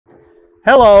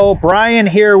Hello, Brian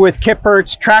here with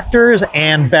Kippert's Tractors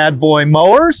and Bad Boy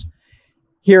Mowers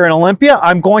here in Olympia.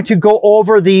 I'm going to go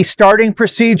over the starting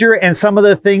procedure and some of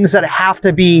the things that have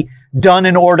to be done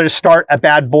in order to start a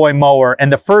Bad Boy mower.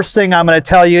 And the first thing I'm going to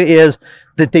tell you is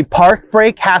that the park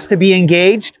brake has to be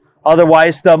engaged,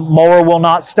 otherwise the mower will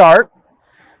not start.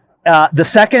 The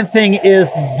second thing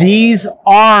is these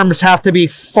arms have to be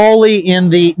fully in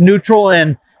the neutral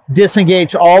and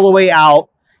disengaged all the way out.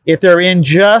 If they're in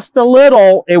just a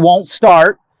little, it won't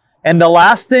start. And the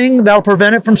last thing that'll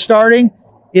prevent it from starting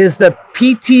is the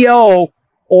PTO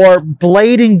or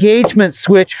blade engagement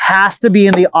switch has to be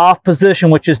in the off position,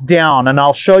 which is down. And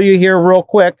I'll show you here real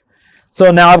quick.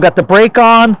 So now I've got the brake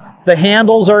on, the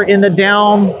handles are in the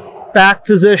down back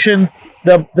position,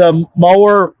 the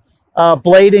mower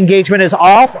blade engagement is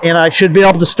off, and I should be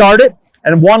able to start it.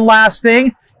 And one last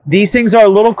thing, these things are a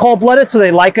little cold-blooded, so they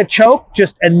like a choke,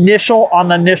 just initial on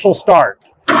the initial start.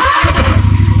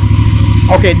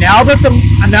 Okay, now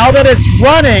that it's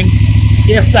running,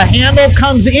 if the handle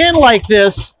comes in like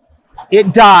this,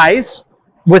 it dies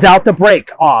without the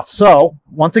brake off. So,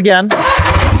 once again,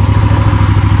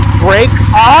 brake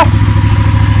off,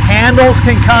 handles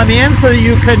can come in so that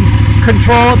you can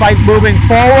control it by moving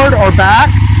forward or back.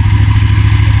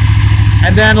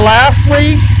 And then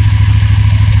lastly,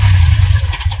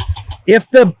 if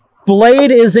the blade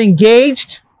is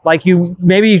engaged, like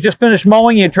maybe you just finished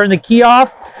mowing, you turn the key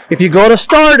off, if you go to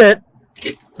start it,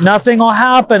 nothing will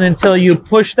happen until you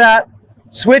push that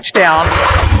switch down.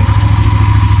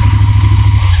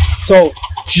 So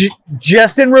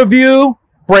just in review,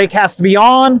 brake has to be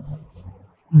on,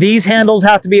 these handles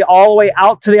have to be all the way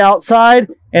out to the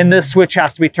outside, and this switch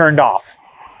has to be turned off.